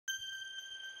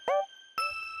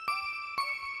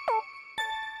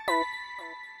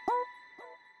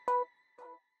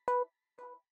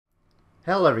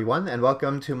Hello everyone, and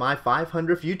welcome to my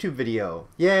 500th YouTube video.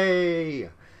 Yay!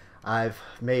 I've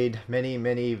made many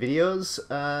videos.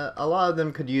 A lot of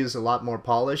them could use a lot more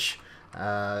polish.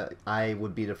 I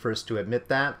would be the first to admit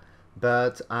that.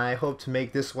 But I hope to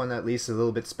make this one at least a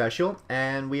little bit special.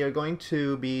 And we are going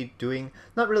to be doing,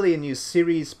 not really a new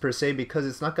series per se, because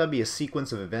it's not going to be a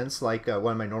sequence of events like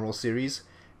one of my normal series.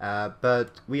 But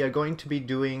we are going to be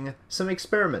doing some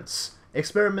experiments.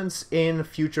 Experiments in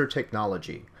future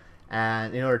technology.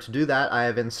 And in order to do that, I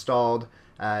have installed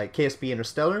KSP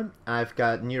Interstellar. I've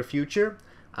got Near Future.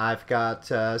 I've got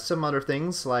some other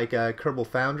things like Kerbal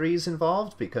Foundries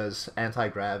involved because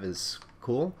anti-grav is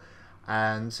cool.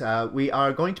 And we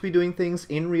are going to be doing things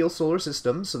in real solar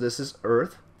systems. So this is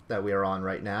Earth that we are on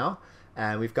right now.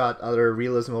 And we've got other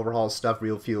realism overhaul stuff,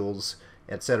 real fuels,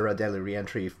 etc. Deadly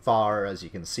reentry far, as you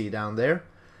can see down there.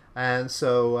 And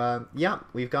so, yeah,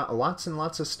 we've got lots and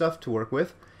lots of stuff to work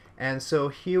with. And so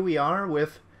here we are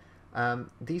with,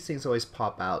 these things always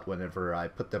pop out whenever I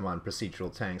put them on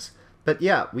procedural tanks. But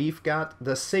yeah, we've got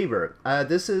the Saber.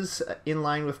 This is in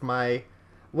line with my,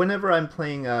 whenever I'm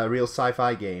playing a real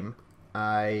sci-fi game,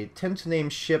 I tend to name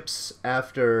ships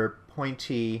after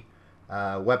pointy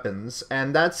weapons.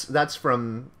 And that's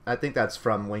from, I think that's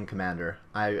from Wing Commander.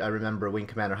 I remember Wing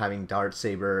Commander having Dart,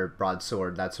 Saber,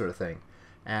 Broadsword, that sort of thing.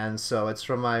 And so it's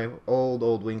from my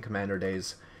old Wing Commander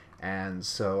days. And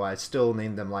so I still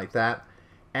name them like that.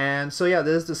 And so yeah,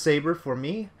 this is the Saber for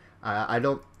me. I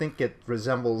don't think it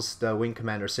resembles the Wing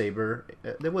Commander Saber.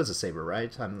 There was a Saber,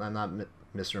 right? I'm not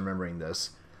misremembering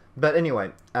this. But anyway,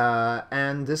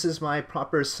 and this is my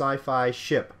proper sci-fi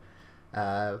ship.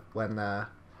 When I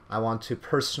want to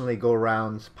personally go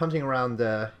around, punting around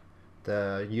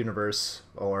the universe,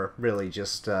 or really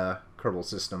just Kerbal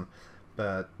system.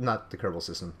 But not the Kerbal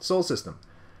system, Sol system.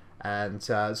 And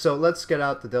so let's get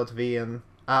out the Delta V, and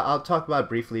I'll talk about it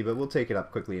briefly, but we'll take it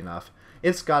up quickly enough.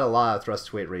 It's got a lot of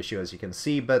thrust-to-weight ratio, as you can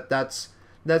see, but that's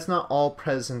not all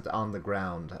present on the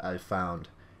ground, I've found.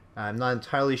 I'm not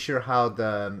entirely sure how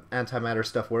the antimatter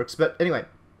stuff works, but anyway,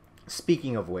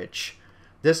 speaking of which,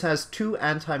 this has two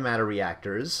antimatter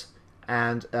reactors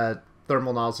and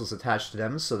thermal nozzles attached to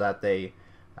them so that they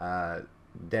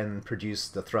then produce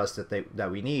the thrust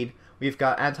that we need. We've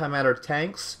got antimatter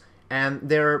tanks, and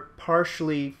they're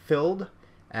partially filled,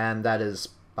 and that is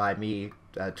by me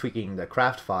tweaking the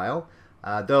craft file.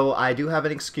 Though I do have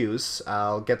an excuse,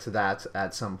 I'll get to that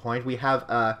at some point. We have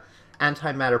an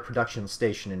antimatter production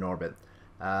station in orbit.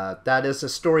 That is a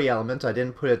story element. I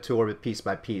didn't put it to orbit piece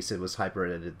by piece, it was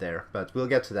hyper-edited there, but we'll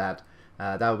get to that.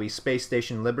 That will be Space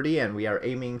Station Liberty, and we are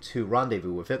aiming to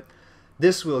rendezvous with it.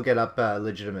 This will get up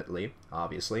legitimately,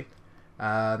 obviously.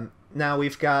 Now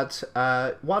we've got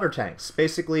water tanks.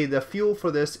 Basically, the fuel for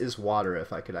this is water,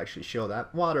 if I could actually show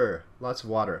that. Water. Lots of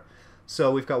water. So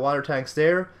we've got water tanks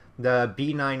there. The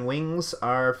B9 wings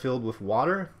are filled with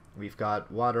water. We've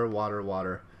got water, water,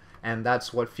 water. And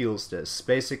that's what fuels this.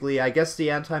 Basically, I guess the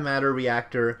antimatter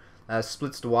reactor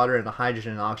splits the water into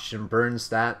hydrogen and oxygen, burns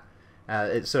that.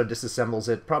 It sort of disassembles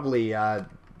it. Probably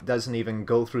doesn't even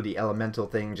go through the elemental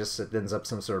thing, just it ends up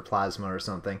some sort of plasma or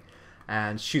something,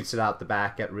 and shoots it out the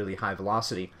back at really high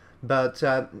velocity. But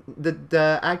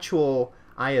the actual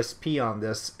ISP on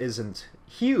this isn't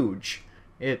huge.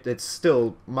 It's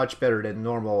still much better than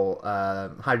normal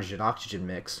hydrogen-oxygen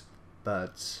mix.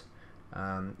 But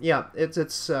yeah,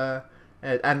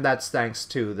 and that's thanks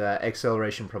to the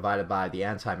acceleration provided by the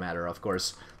antimatter. Of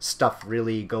course, stuff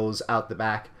really goes out the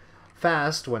back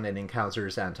fast when it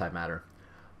encounters antimatter.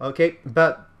 Okay,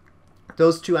 but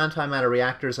those two antimatter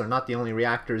reactors are not the only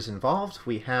reactors involved.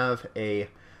 We have a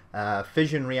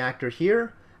fission reactor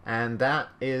here, and that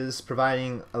is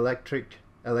providing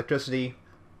electricity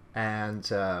and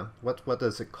what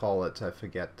does it call it? I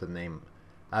forget the name.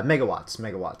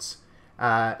 Megawatts.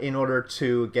 In order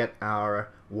to get our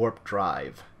warp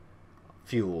drive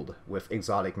fueled with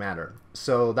exotic matter.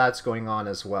 So that's going on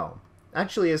as well.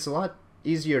 Actually, it's a lot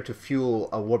easier to fuel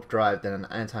a warp drive than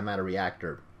an antimatter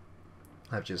reactor,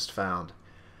 I've just found.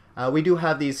 We do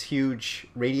have these huge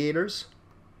radiators,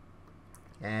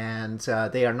 and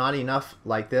they are not enough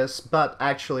like this, but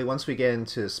actually once we get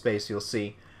into space you'll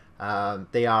see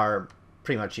they are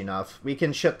pretty much enough. We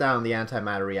can shut down the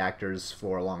antimatter reactors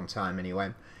for a long time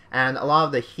anyway, and a lot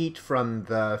of the heat from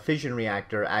the fission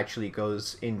reactor actually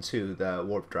goes into the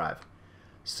warp drive,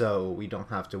 so we don't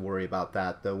have to worry about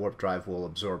that. The warp drive will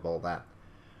absorb all that.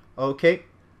 Okay.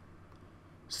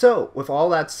 So, with all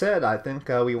that said, I think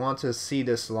we want to see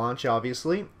this launch,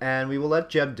 obviously, and we will let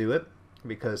Jeb do it,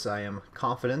 because I am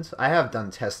confident. I have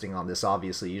done testing on this,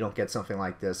 obviously. You don't get something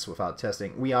like this without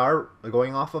testing. We are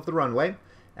going off of the runway,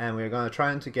 and we're going to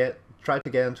try to get try to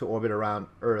get into orbit around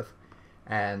Earth,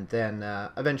 and then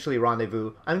eventually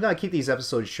rendezvous. I'm going to keep these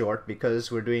episodes short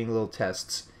because we're doing little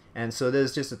tests, and so this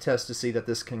is just a test to see that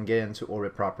this can get into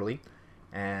orbit properly.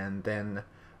 And then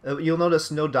you'll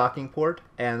notice no docking port,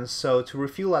 and so to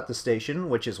refuel at the station,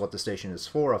 which is what the station is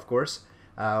for, of course,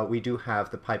 we do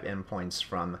have the pipe endpoints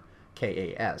from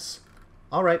KAS.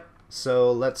 Alright,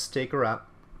 so let's take her out.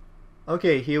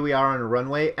 Okay, here we are on a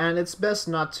runway, and it's best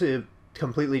not to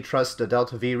completely trust the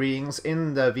Delta V readings.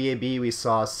 In the VAB we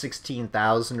saw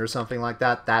 16,000 or something like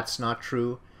that. That's not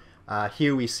true.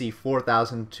 Here we see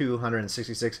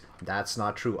 4,266. That's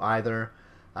not true either.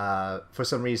 For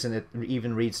some reason it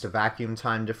even reads the vacuum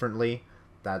time differently.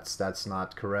 That's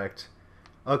not correct.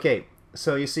 Okay,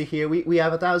 so you see here we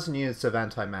have 1,000 units of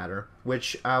antimatter,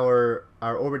 which our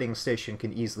orbiting station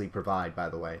can easily provide, by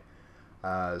the way.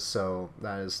 So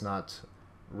that is not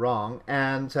wrong.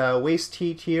 And waste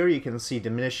heat here you can see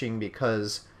diminishing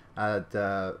because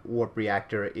the warp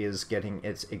reactor is getting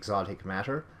its exotic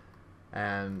matter,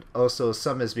 and also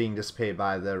some is being dissipated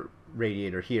by the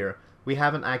radiator here. We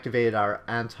haven't activated our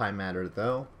antimatter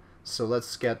though, so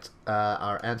let's get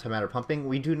our antimatter pumping.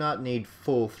 We do not need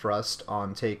full thrust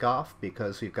on takeoff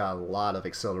because we've got a lot of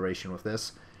acceleration with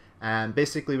this, and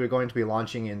basically we're going to be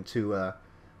launching into a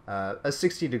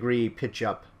 60-degree pitch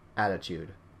up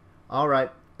attitude.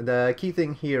 Alright, the key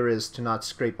thing here is to not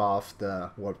scrape off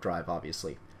the warp drive,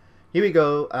 obviously. Here we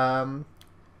go.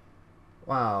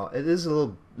 Wow, it is a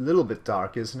little bit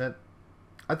dark, isn't it?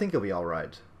 I think it'll be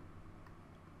alright.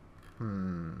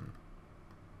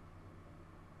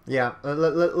 Yeah,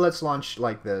 let's launch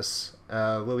like this.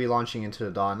 We'll be launching into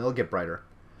the dawn. It'll get brighter.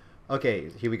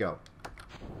 Okay, here we go.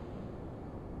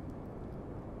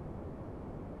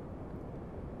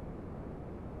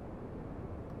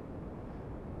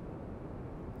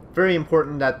 Very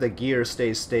important that the gear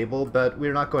stays stable, but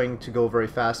we're not going to go very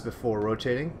fast before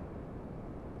rotating.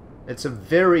 It's a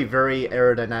very, very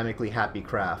aerodynamically happy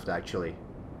craft, actually.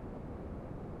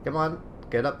 Come on,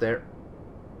 get up there.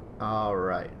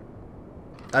 Alright.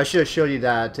 I should have showed you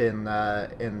that in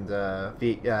the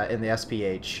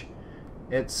SPH.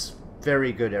 It's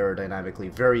very good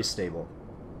aerodynamically, very stable.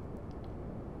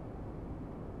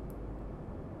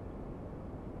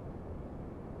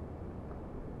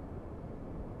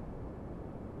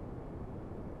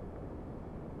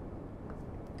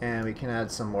 And we can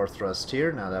add some more thrust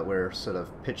here now that we're sort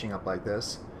of pitching up like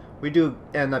this. We do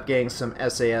end up getting some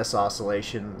SAS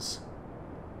oscillations,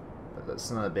 but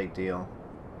that's not a big deal.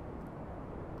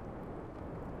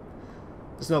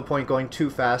 There's no point going too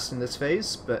fast in this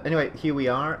phase, but anyway, here we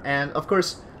are. And of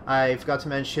course, I forgot to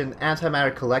mention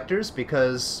antimatter collectors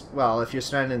because, well, if you're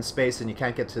stranded in space and you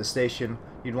can't get to the station,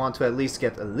 you'd want to at least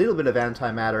get a little bit of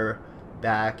antimatter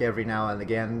back every now and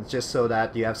again, just so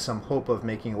that you have some hope of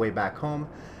making your way back home.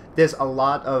 There's a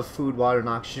lot of food, water, and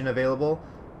oxygen available,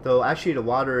 though actually the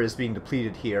water is being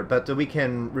depleted here, but we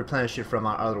can replenish it from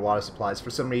our other water supplies. For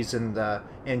some reason the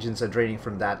engines are draining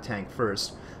from that tank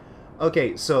first.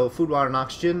 Okay, so food, water, and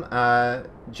oxygen.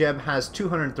 Jeb has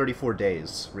 234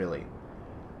 days, really.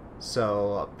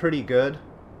 So, pretty good.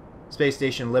 Space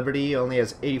Station Liberty only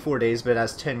has 84 days, but it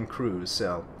has 10 crews,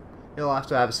 so it'll have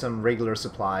to have some regular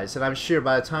supplies. And I'm sure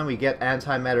by the time we get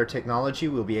antimatter technology,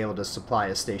 we'll be able to supply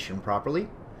a station properly.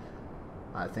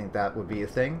 I think that would be a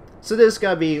thing. So this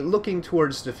gotta be looking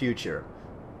towards the future.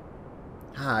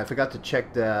 I forgot to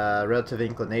check the relative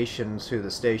inclination to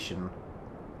the station.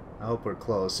 I hope we're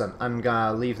close. I'm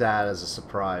gonna leave that as a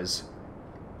surprise.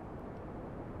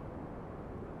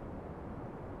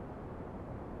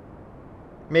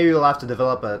 Maybe we'll have to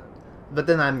develop a... But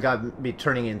then I'm gonna be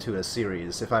turning into a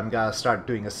series. If I'm gonna start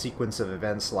doing a sequence of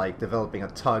events like developing a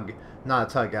tug, not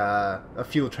a tug, a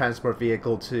fuel transport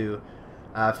vehicle to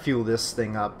fuel this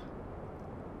thing up.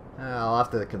 I'll have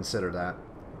to consider that.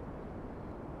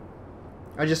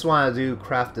 I just want to do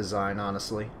craft design,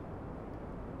 honestly.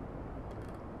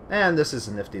 And this is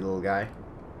a nifty little guy.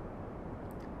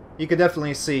 You could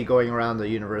definitely see going around the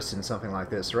universe in something like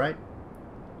this, right?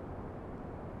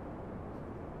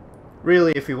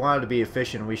 Really, if we wanted to be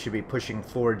efficient, we should be pushing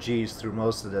 4 Gs through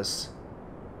most of this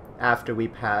after we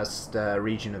pass the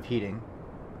region of heating.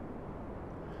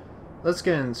 Let's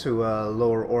get into a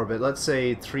lower orbit. Let's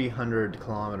say 300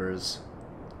 kilometers.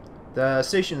 The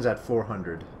station's at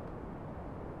 400.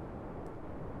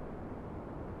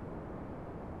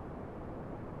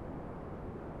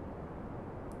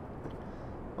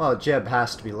 Well, Jeb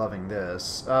has to be loving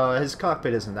this. His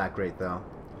cockpit isn't that great, though.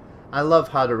 I love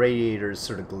how the radiators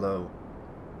sort of glow.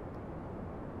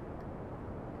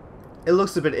 It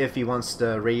looks a bit iffy once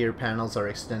the radiator panels are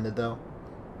extended, though.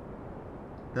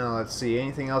 Now let's see,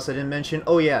 anything else I didn't mention?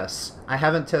 Oh yes, I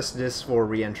haven't tested this for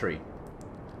re-entry.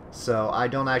 So I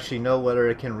don't actually know whether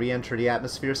it can re-enter the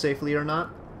atmosphere safely or not.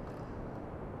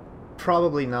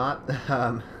 Probably not.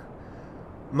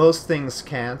 Most things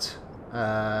can't,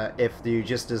 if you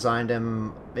just design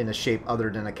them in a shape other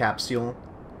than a capsule.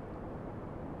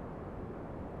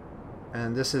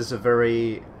 And this is a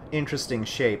very interesting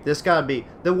shape. This gotta be,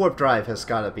 the warp drive has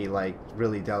gotta be like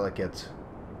really delicate.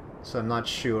 So I'm not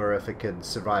sure if it could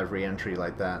survive re-entry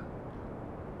like that.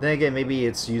 Then again, maybe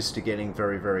it's used to getting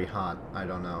very, very hot. I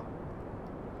don't know.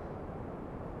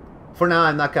 For now,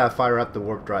 I'm not gonna fire up the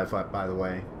warp drive, by the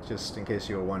way, just in case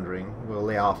you were wondering. We'll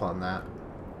lay off on that.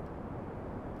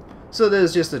 So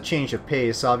there's just a change of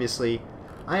pace, obviously.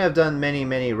 I have done many,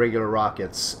 many regular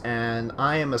rockets, and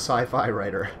I am a sci-fi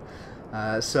writer.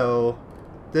 So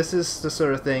this is the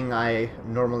sort of thing I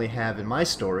normally have in my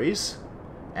stories.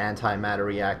 Antimatter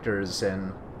reactors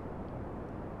and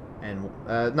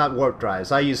not warp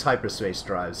drives. I use hyperspace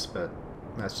drives, but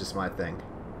that's just my thing.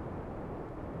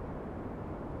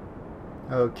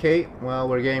 Okay, well,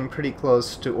 we're getting pretty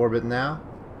close to orbit now.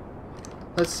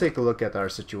 Let's take a look at our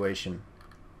situation.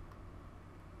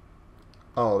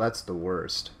 Oh, that's the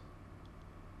worst.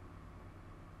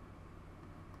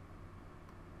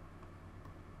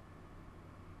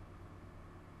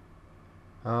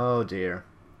 Oh dear.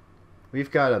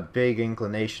 We've got a big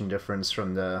inclination difference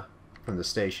from the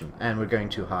station, and we're going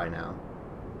too high now.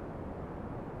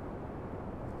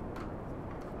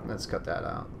 Let's cut that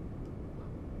out.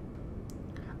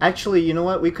 Actually, you know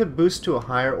what? We could boost to a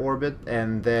higher orbit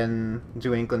and then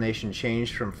do inclination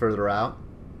change from further out.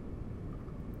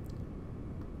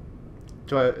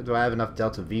 Do I have enough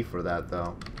delta V for that,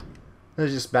 though?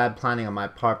 That's just bad planning on my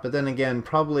part. But then again,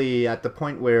 probably at the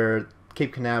point where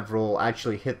Cape Canaveral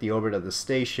actually hit the orbit of the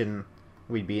station,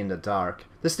 we'd be in the dark.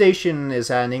 The station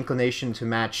is at an inclination to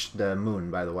match the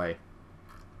moon, by the way.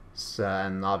 So,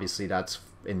 and obviously that's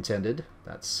intended.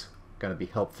 That's going to be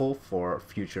helpful for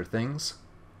future things.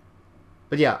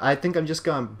 But yeah, I think I'm just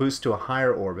going to boost to a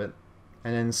higher orbit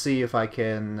and then see if I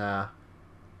can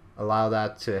allow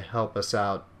that to help us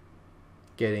out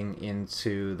getting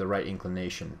into the right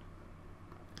inclination.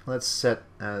 Let's set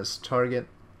as target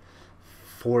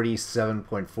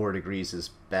 47.4 degrees is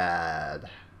bad.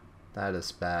 That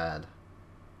is bad.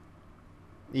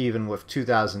 Even with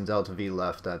 2000 delta V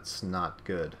left, that's not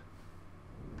good.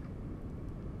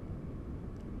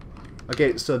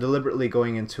 Okay, so deliberately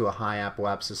going into a high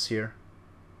apoapsis here.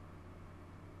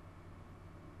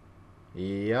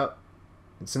 Yep.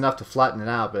 It's enough to flatten it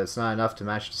out, but it's not enough to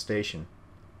match the station.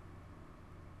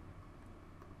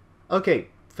 Okay,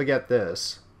 forget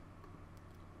this.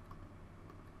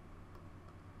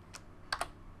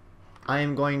 I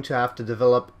am going to have to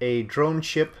develop a drone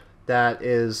ship that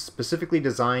is specifically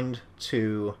designed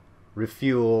to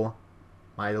refuel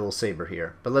my little saber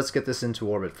here. But let's get this into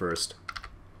orbit first.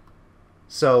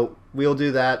 So we'll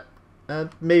do that,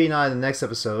 maybe not in the next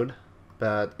episode,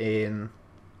 but in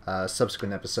a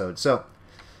subsequent episode. So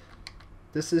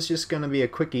this is just going to be a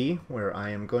quickie where I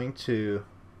am going to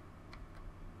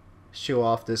show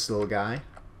off this little guy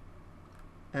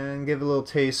and give a little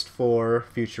taste for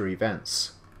future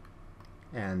events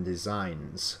and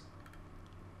designs.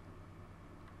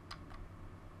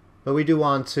 But we do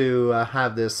want to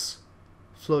have this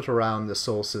float around the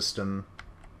Sol system.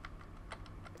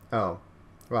 Oh,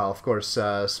 well, of course,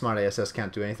 Smart ASS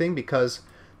can't do anything because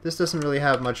this doesn't really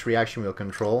have much reaction wheel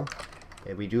control.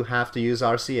 We do have to use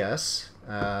RCS.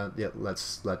 Yeah,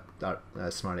 let's let our,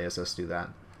 Smart ASS do that.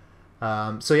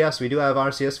 So yes, we do have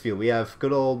RCS fuel. We have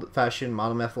good old-fashioned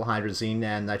monomethylhydrazine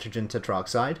and nitrogen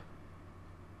tetroxide.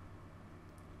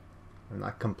 I'm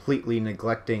not completely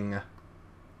neglecting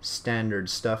standard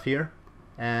stuff here.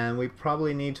 And we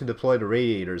probably need to deploy the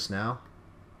radiators now.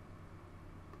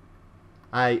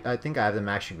 I think I have them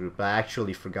action group, but I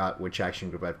actually forgot which action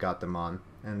group I've got them on.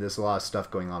 And there's a lot of stuff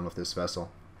going on with this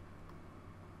vessel.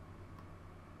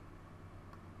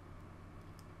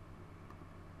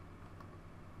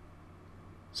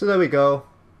 So there we go.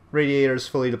 Radiators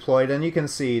fully deployed, and you can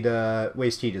see the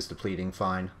waste heat is depleting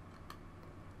fine.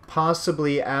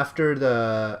 Possibly after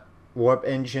the warp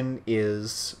engine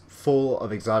is full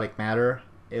of exotic matter,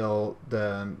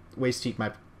 the waste heat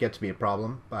might get to be a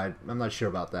problem, but I'm not sure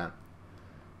about that.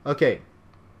 Okay,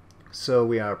 so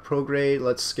we are prograde.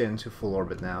 Let's get into full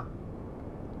orbit now.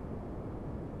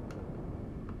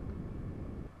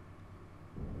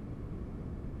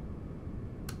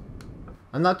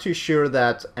 I'm not too sure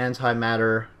that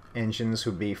antimatter engines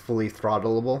would be fully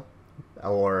throttleable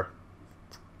or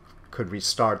could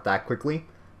restart that quickly,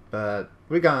 but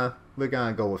we're gonna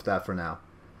go with that for now.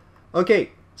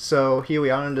 Okay, So here we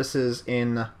are, and this is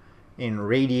in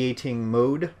radiating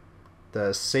mode,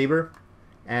 the saber.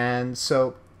 And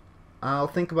so I'll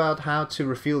think about how to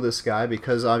refuel this guy,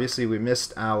 because obviously we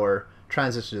missed our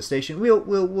transit to the station.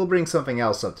 We'll bring something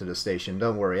else up to the station.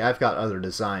 Don't worry, I've got other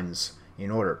designs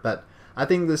in order. But I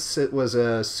think this was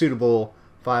a suitable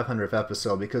 500th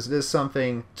episode because it is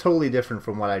something totally different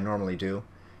from what I normally do,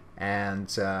 and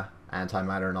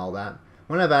antimatter and all that.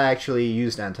 When have I actually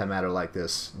used antimatter like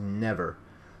this? Never.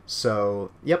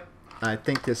 So, yep, I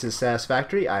think this is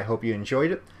satisfactory. I hope you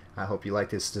enjoyed it. I hope you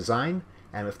liked this design.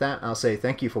 And with that, I'll say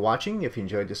thank you for watching. If you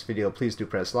enjoyed this video, please do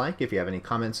press like. If you have any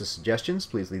comments or suggestions,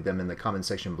 please leave them in the comment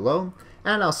section below.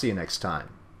 And I'll see you next time.